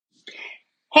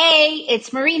Hey,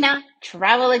 it's Marina,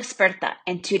 travel experta,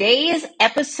 and today's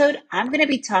episode I'm going to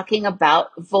be talking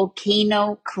about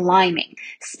volcano climbing,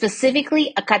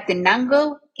 specifically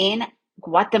Acatenango in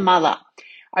Guatemala.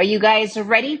 Are you guys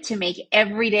ready to make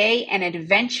every day an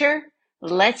adventure?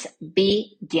 Let's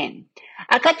begin.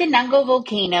 Acatenango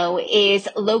volcano is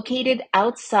located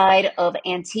outside of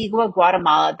Antigua,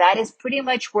 Guatemala. That is pretty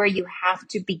much where you have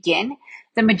to begin.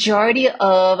 The majority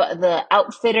of the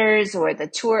outfitters or the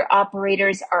tour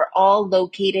operators are all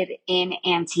located in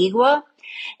Antigua,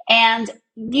 and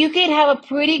you could have a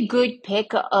pretty good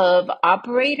pick of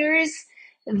operators.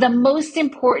 The most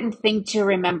important thing to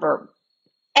remember,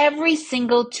 every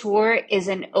single tour is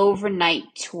an overnight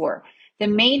tour. The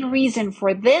main reason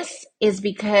for this is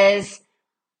because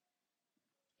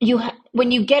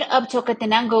when you get up to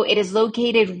Acatenango, it is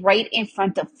located right in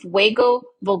front of Fuego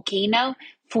Volcano.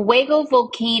 Fuego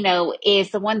Volcano is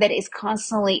the one that is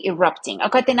constantly erupting.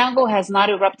 Acatenango has not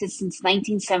erupted since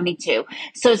 1972,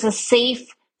 so it's a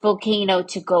safe volcano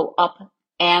to go up,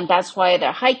 and that's why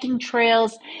the hiking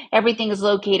trails, everything is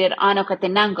located on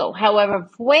Acatenango. However,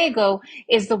 Fuego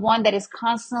is the one that is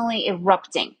constantly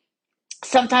erupting.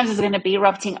 Sometimes it's going to be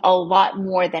erupting a lot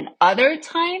more than other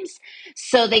times.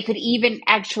 So they could even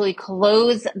actually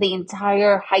close the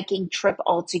entire hiking trip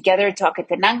altogether to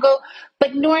Acatenango.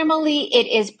 But normally it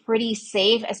is pretty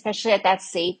safe, especially at that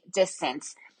safe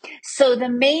distance. So the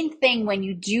main thing when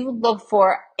you do look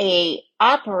for an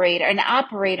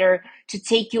operator to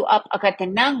take you up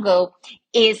Acatenango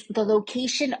is the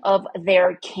location of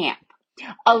their camp.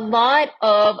 A lot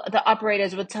of the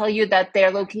operators will tell you that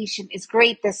their location is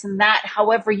great, this and that.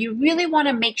 However, you really want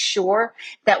to make sure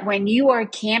that when you are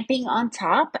camping on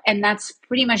top, and that's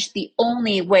pretty much the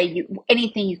only way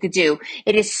anything you could do,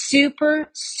 it is super,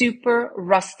 super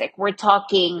rustic. We're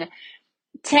talking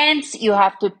tents. You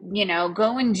have to,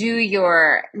 go and do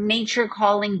your nature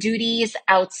calling duties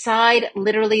outside.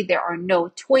 Literally, there are no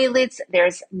toilets.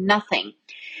 There's nothing.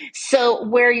 So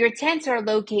where your tents are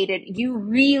located, you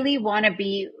really want to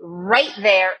be right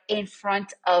there in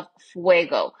front of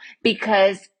Fuego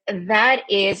because that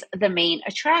is the main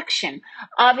attraction.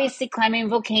 Obviously, climbing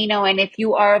volcano, and if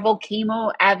you are a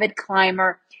volcano avid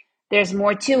climber, there's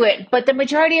more to it. But the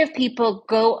majority of people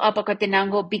go up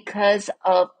Acatenango because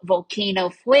of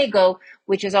Volcano Fuego,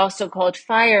 which is also called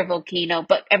Fire Volcano,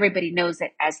 but everybody knows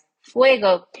it as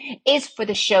Fuego, is for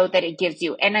the show that it gives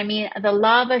you. And I mean, the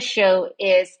lava show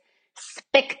is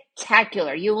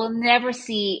spectacular. You will never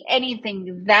see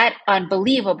anything that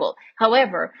unbelievable.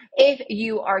 However, if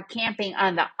you are camping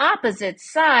on the opposite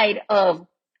side of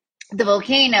the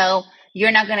volcano,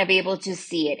 you're not going to be able to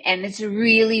see it. And it's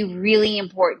really, really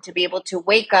important to be able to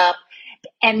wake up.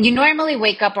 And you normally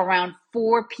wake up around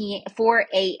 4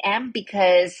 a.m.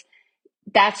 because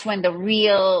that's when the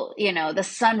real, the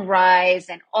sunrise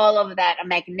and all of that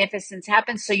magnificence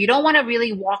happens. So you don't want to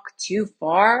really walk too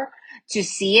far to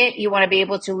see it. You want to be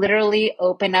able to literally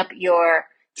open up your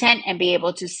tent and be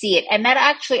able to see it. And that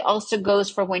actually also goes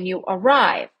for when you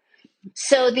arrive.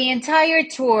 So the entire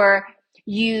tour,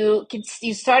 you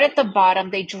start at the bottom.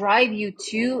 They drive you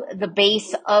to the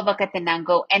base of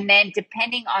Acatenango, and then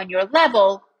depending on your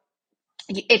level,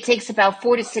 it takes about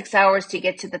 4 to 6 hours to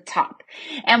get to the top.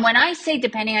 And when I say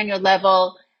depending on your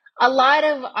level, a lot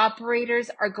of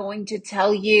operators are going to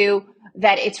tell you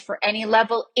that it's for any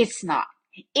level. It's not.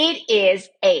 It is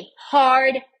a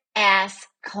hard ass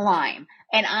climb.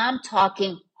 And I'm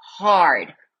talking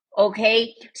hard.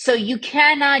 Okay. So you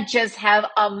cannot just have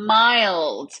a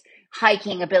mild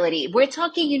hiking ability. We're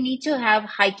talking you need to have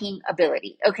hiking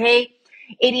ability. Okay.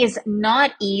 It is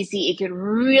not easy. It could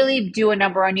really do a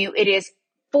number on you. It is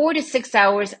 4 to 6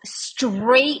 hours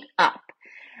straight up.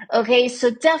 Okay, so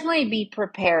definitely be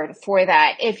prepared for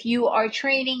that. If you are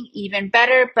training, even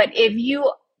better. But if you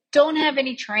don't have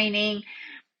any training,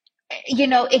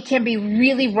 it can be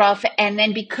really rough. And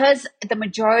then because the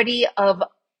majority of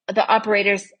the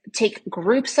operators take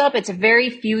groups up, it's very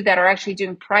few that are actually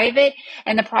doing private,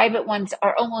 and the private ones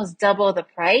are almost double the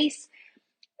price.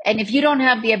 And if you don't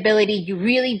have the ability, you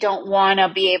really don't want to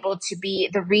be able to be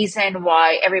the reason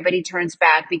why everybody turns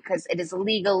back, because it is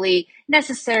legally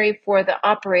necessary for the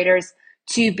operators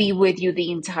to be with you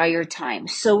the entire time.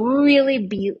 So really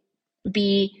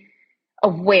be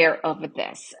aware of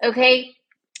this. Okay.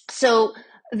 So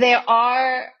there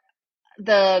are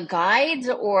the guides,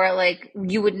 or like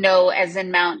you would know as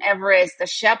in Mount Everest, the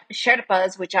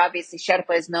Sherpas, which obviously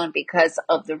Sherpa is known because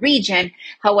of the region.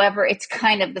 However, it's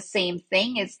kind of the same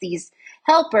thing. It's these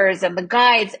helpers and the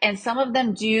guides, and some of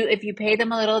them do, if you pay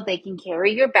them a little, they can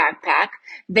carry your backpack.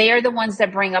 They are the ones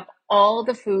that bring up all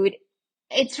the food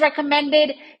It's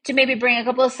recommended to maybe bring a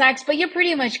couple of snacks, but you're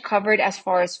pretty much covered as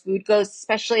far as food goes,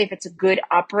 especially if it's a good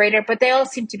operator. But they all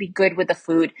seem to be good with the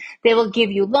food. They will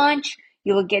give you lunch,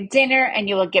 you will get dinner, and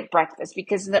you will get breakfast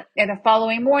because in the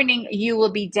following morning, you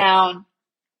will be down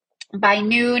by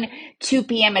noon, 2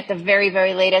 p.m. at the very,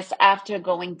 very latest after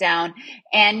going down.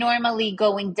 And normally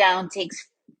going down takes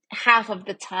half of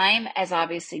the time as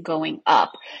obviously going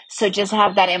up. So just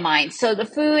have that in mind. So the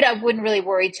food, I wouldn't really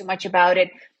worry too much about it.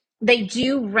 They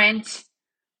do rent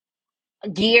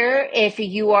gear if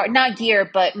you are not gear,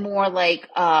 but more like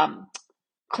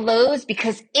clothes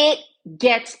because it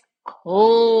gets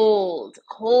cold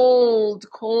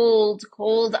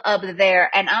up there.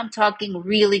 And I'm talking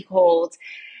really cold.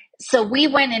 So we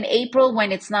went in April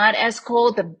when it's not as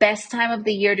cold. The best time of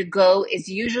the year to go is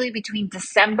usually between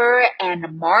December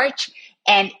and March,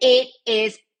 and it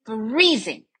is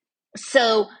freezing.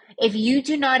 So if you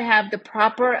do not have the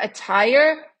proper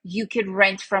attire, you can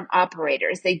rent from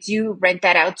operators. They do rent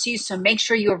that out to you. So make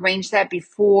sure you arrange that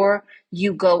before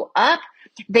you go up.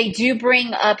 They do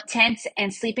bring up tents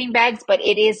and sleeping bags, but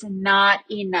it is not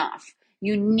enough.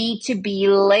 You need to be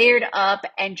layered up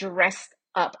and dressed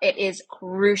up. It is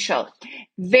crucial.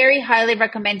 Very highly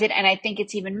recommended. And I think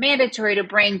it's even mandatory to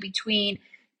bring between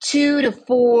 2 to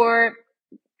 4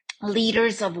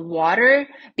 liters of water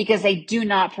because they do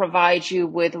not provide you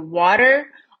with water.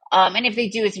 And if they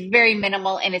do, it's very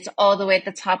minimal and it's all the way at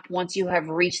the top once you have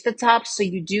reached the top. So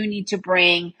you do need to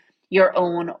bring your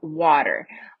own water.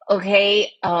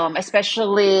 Okay.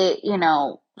 Especially,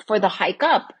 for the hike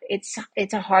up. It's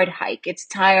a hard hike. It's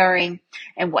tiring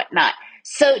and whatnot.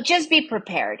 So just be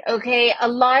prepared. Okay. A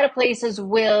lot of places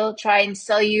will try and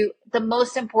sell you the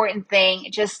most important thing,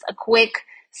 just a quick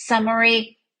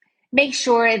summary. Make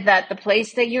sure that the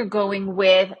place that you're going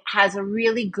with has a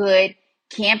really good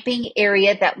camping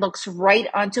area that looks right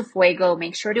onto Fuego.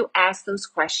 Make sure to ask those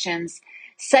questions.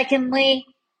 Secondly,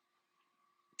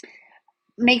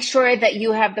 make sure that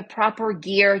you have the proper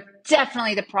gear,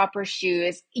 definitely the proper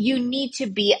shoes. You need to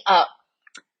be up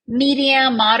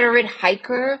medium, moderate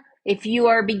hiker. If you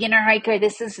are a beginner hiker,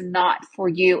 this is not for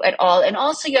you at all. And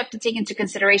also you have to take into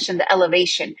consideration the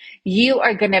elevation. You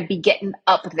are going to be getting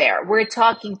up there. We're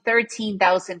talking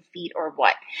 13,000 feet or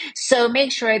what. So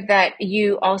make sure that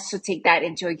you also take that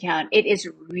into account. It is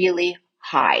really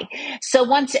high. So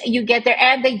once you get there,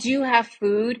 and they do have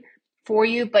food for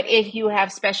you, but if you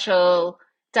have special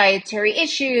dietary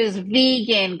issues,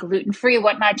 vegan, gluten-free,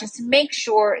 whatnot, just make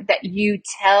sure that you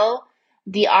tell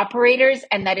the operators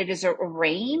and that it is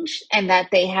arranged and that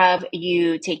they have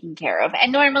you taken care of.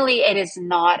 And normally it is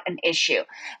not an issue.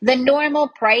 The normal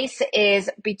price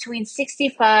is between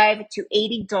 $65 to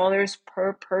 $80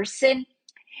 per person.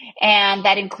 And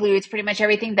that includes pretty much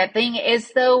everything. That thing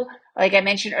is though, like I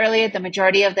mentioned earlier, the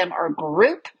majority of them are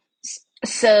group.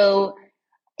 So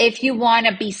if you want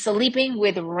to be sleeping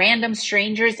with random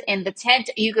strangers in the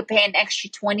tent, you could pay an extra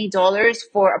 $20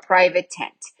 for a private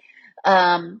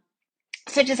tent.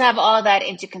 So just have all that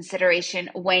into consideration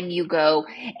when you go.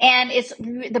 And it's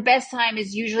the best time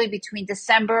is usually between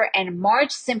December and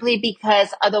March, simply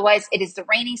because otherwise it is the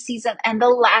rainy season. And the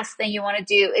last thing you want to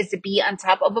do is to be on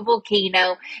top of a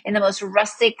volcano in the most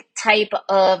rustic type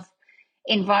of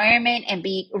environment and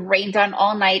be rained on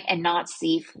all night and not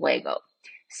see fuego.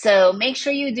 So make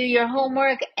sure you do your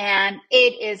homework, and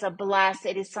it is a blast.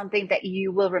 It is something that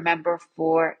you will remember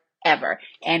forever.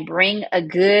 And bring a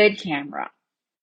good camera.